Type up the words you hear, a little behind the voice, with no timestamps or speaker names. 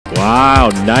Wow,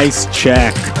 nice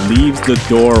check. Leaves the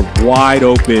door wide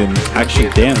open. Actually,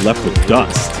 Dan left with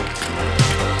dust.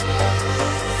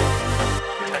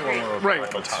 Right.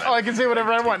 Oh, I can say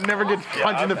whatever I want. Never get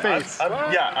punched in the face.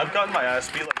 I've gotten my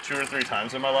ass beat like 2 or 3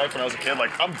 times in my life when I was a kid.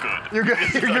 Like, I'm good. You're good.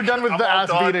 You're done with the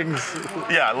ass beatings.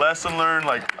 Yeah, lesson learned.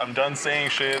 Like, I'm done saying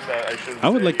shit that I shouldn't. I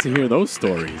would like to hear those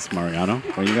stories, Mariano,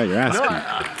 where you got your ass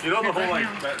beat. You know the whole like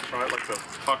try like to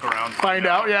fuck around. Find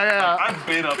out. Yeah. Like, I've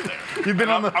been up there. You've been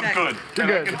on the. I'm good. You're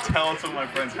good. I can tell some of my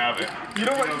friends have it. You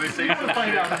know what? They say you have to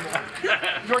find out. You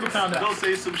already found out. They'll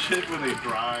say some shit when they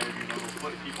drive. You know, they'll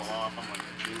flip people off. I'm like,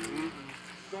 dude.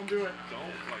 Don't do it. Don't.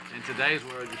 Like, in today's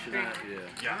world, you should not.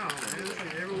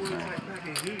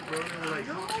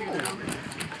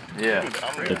 Yeah.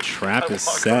 The trap is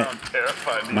set.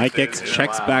 Mike X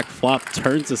checks back flop,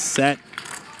 turns a set.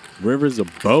 River's a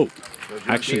boat.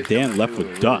 Actually, Dan left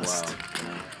with dust.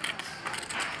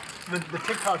 The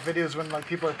TikTok videos when like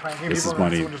people are pranking This people is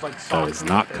money just, like, that is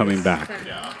not coming back.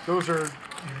 Yeah. Those are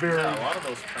very. Yeah, a lot of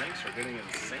those pranks are getting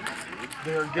insane, dude.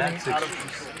 They're getting out of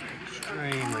control.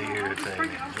 Extremely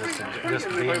irritating. Just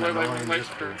being annoying. Like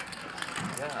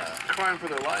crying for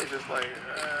their life is like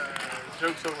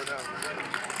jokes over down.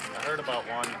 I heard about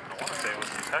one, I want to say it was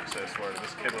in Texas, where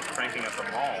this kid was pranking at the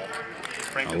mall.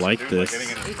 I like this.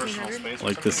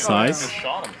 Like this size.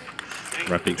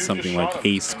 Repping something like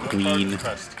ace queen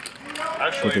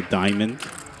with a diamond.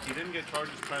 He didn't get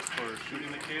charges pressed for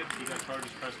shooting the kid. He got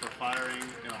charges pressed for firing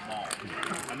in a mall.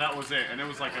 And that was it. And it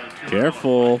was like a...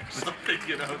 Careful. Something,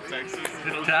 you know, Texas.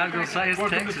 Time to say it's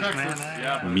Texas, man.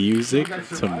 Yeah, Music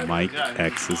to Mike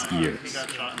X's ears.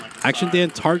 Action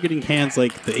Dan targeting hands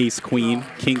like the ace queen,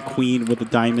 king queen with a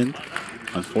diamond.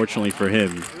 Unfortunately for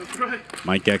him,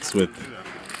 Mike X with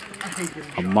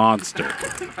a monster.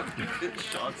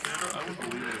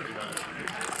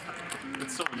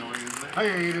 It's so annoying, isn't it? I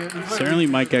hate it. Certainly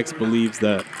Mike X believes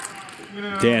that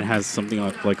Dan has something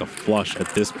like a flush at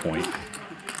this point.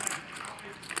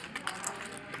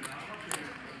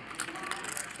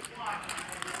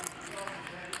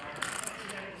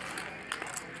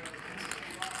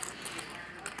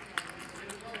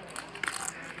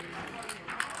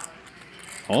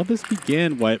 All this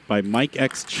began by Mike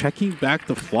X checking back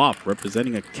the flop,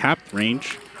 representing a capped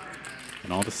range.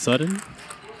 And all of a sudden,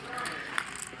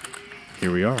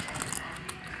 here we are.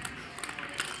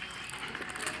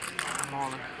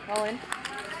 All in.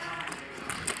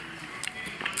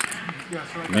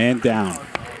 Man down.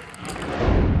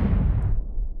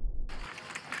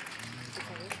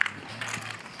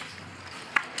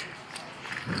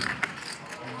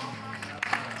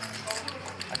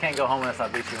 I can't go home unless I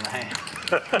beat you in the hand.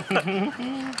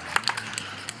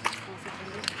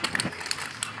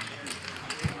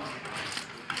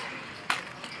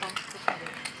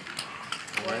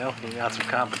 Well, you got some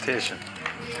competition.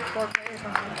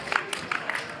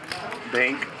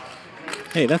 Bink.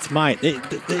 Hey, that's mine.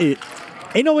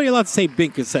 Ain't nobody allowed to say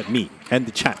bink except me and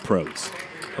the chat pros.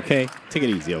 Okay? Take it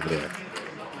easy over there.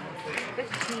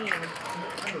 15.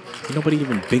 Ain't nobody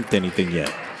even binked anything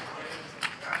yet.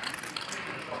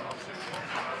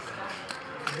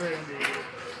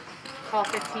 Call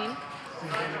 15.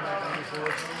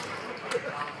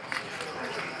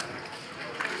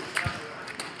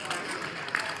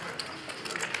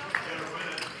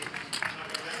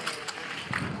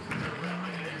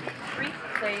 Three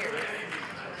players.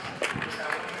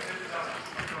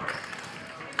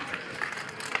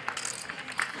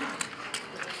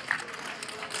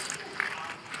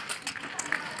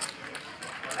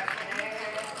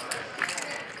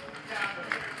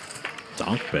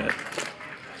 Donk bet.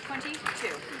 22.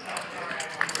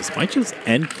 This might just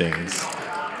end things.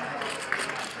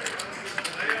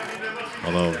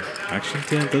 Although, Action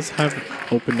Dan does have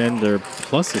open-ender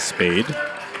plus a spade.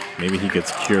 Maybe he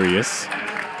gets curious.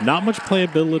 Not much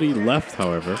playability left,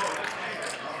 however.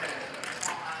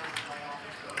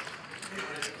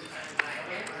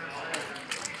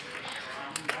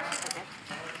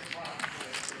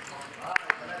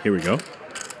 Here we go.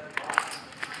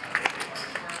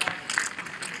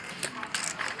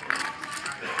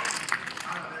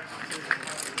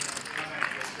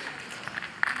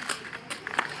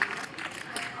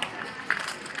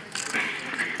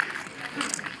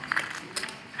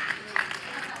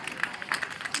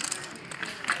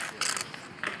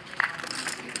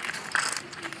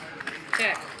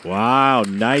 Wow,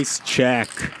 nice check.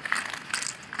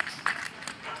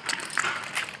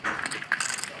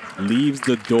 Leaves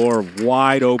the door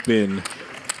wide open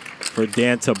for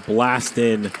Dan to blast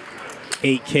in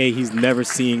 8K he's never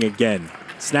seeing again.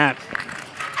 Snap.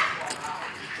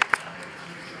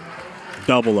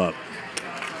 Double up.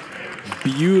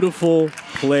 Beautiful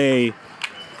play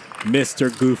Mr.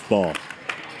 Goofball.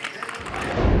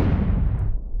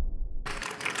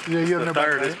 Yeah, you have no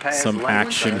Third is back, past Some lane.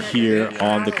 action here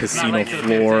on the casino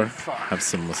floor. Have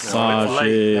some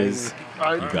massages.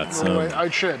 right? You got No some way. I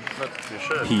should, but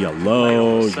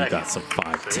PLO. You got some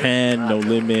 510, no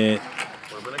limit.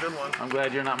 I'm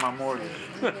glad you're not my mortgage.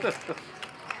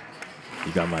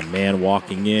 You got my man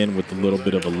walking in with a little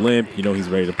bit of a limp. You know he's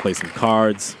ready to play some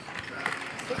cards.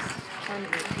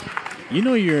 You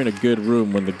know you're in a good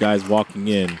room when the guy's walking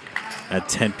in at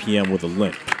 10 p.m. with a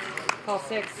limp. Call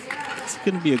 6. It's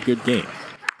going to be a good game.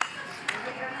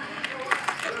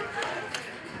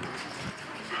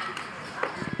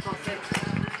 Call 6.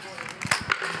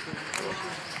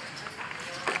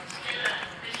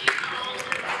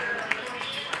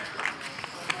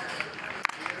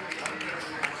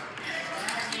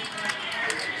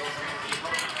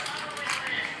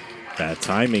 Bad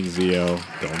timing, Zio.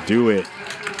 Don't do it.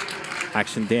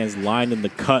 Action Dan's line in the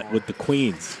cut with the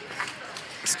queens.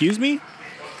 Excuse me?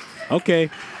 Okay.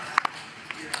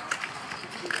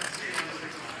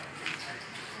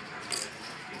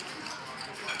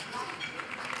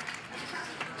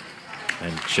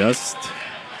 And just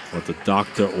what the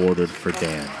doctor ordered for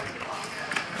Dan.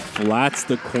 Flats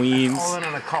the queens, all in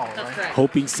on a call, That's right? correct.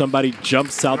 hoping somebody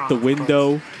jumps out the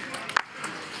window.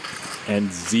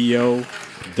 And Zio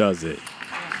does it.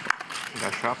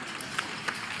 Got shop.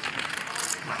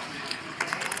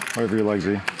 Whatever you like,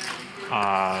 Z.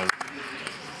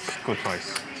 Go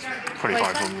twice.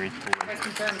 25 on read. Price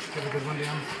confirmed.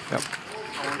 Yep.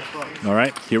 All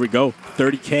right, here we go.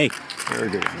 30K. Very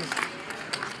good.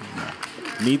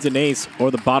 Needs an ace or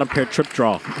the bottom pair trip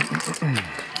draw.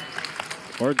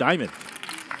 Or a diamond.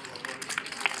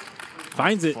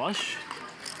 Finds it. Flush.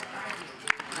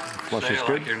 Flush is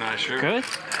good. You're not sure. Good?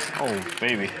 Oh,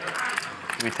 baby.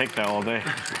 We take that all day.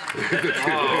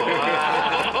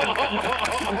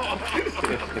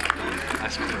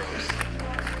 That's gross.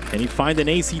 Can he find an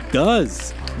ace? He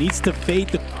does. Needs to fade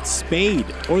the spade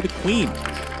or the queen.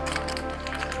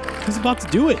 He's about to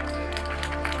do it.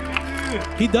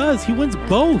 He does. He wins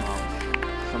both.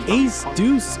 Ace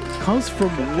deuce comes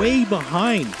from way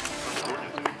behind.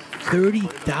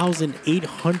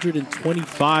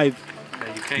 30,825.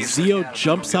 Zio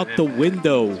jumps out the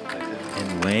window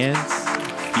and lands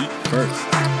feet first.